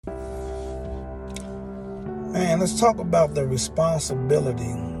Man, let's talk about the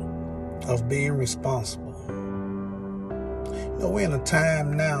responsibility of being responsible. We're in a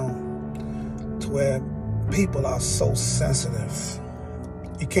time now to where people are so sensitive.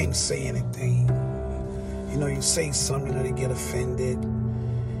 You can't say anything. You say something, they get offended.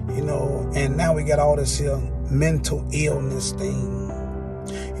 And now we got all this here mental illness thing.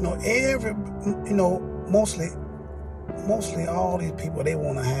 Mostly all these people, they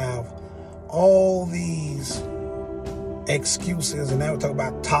want to have all these excuses, and now we talk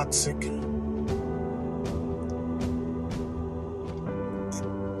about toxic.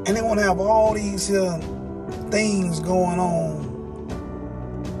 And they want to have all these things going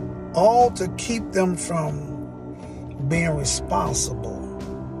on, all to keep them from being responsible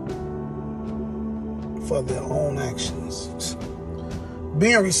for their own actions,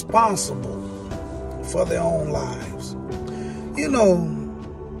 being responsible for their own lives.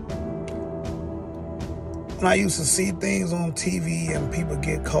 When I used to see things on TV and people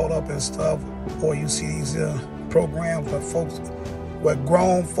get caught up in stuff, or you see these programs where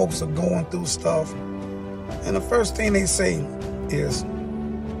grown folks are going through stuff, and the first thing they say is,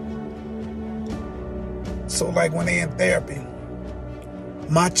 so like when they're in therapy,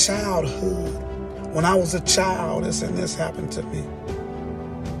 my childhood, when I was a child, this and this happened to me.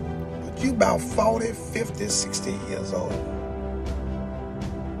 But you about 40, 50, 60 years old.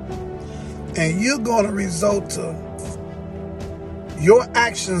 And you're going to result to your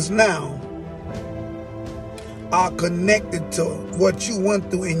actions now are connected to what you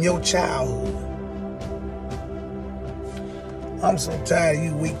went through in your childhood. I'm so tired of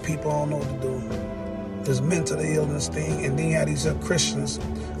you weak people don't know what to do. This mental illness thing, and then you have these Christians,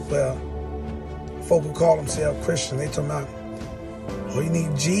 well, folk who call themselves Christians, they talking about, you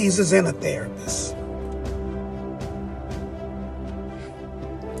need Jesus and a therapist.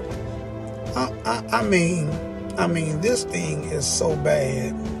 I mean, this thing is so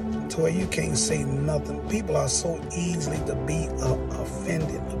bad to where you can't say nothing. People are so easily to be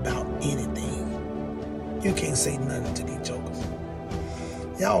offended about anything. You can't say nothing to these jokers.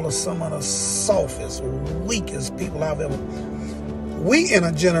 Y'all are some of the softest, weakest people I've ever. We in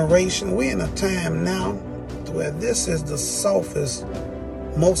a generation, we in a time now to where this is the softest,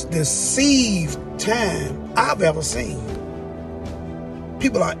 most deceived time I've ever seen.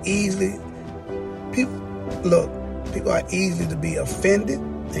 People are easily to be offended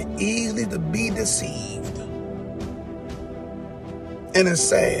and easily to be deceived. And it's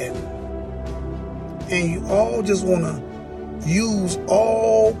sad. And you all just want to use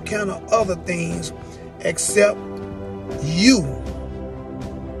all kind of other things except you.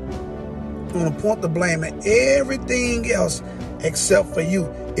 You want to point the blame at everything else except for you.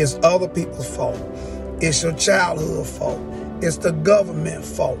 It's other people's fault. It's your childhood fault. It's the government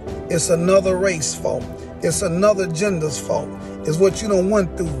fault. It's another race fault. It's another gender's fault. It's what you done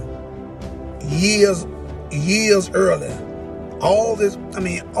went through years earlier. All this,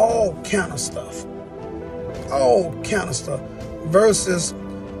 all kind of stuff. All kind of stuff. Versus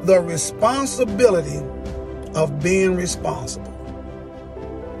the responsibility of being responsible.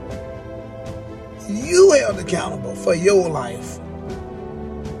 You held accountable for your life.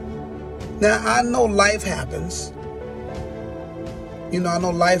 Now, I know life happens. I know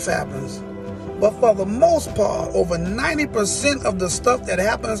life happens. But for the most part, over 90% of the stuff that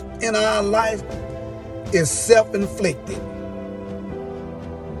happens in our life is self-inflicted.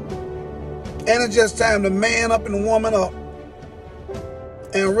 And it's just time to man up and woman up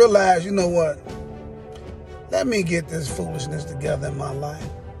and realize, you know what? Let me get this foolishness together in my life.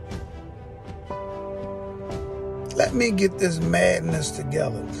 Let me get this madness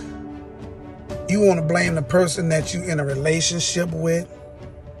together. You want to blame the person that you in a relationship with,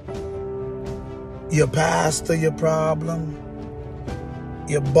 your pastor, your problem,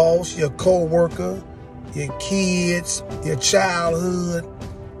 your boss, your co-worker, your kids, your childhood.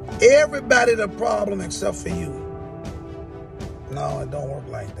 Everybody the problem except for you. No, it don't work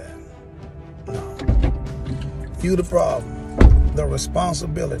like that. No. You the problem. The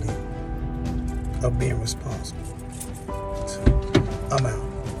responsibility of being responsible. I'm out.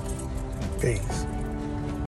 Peace.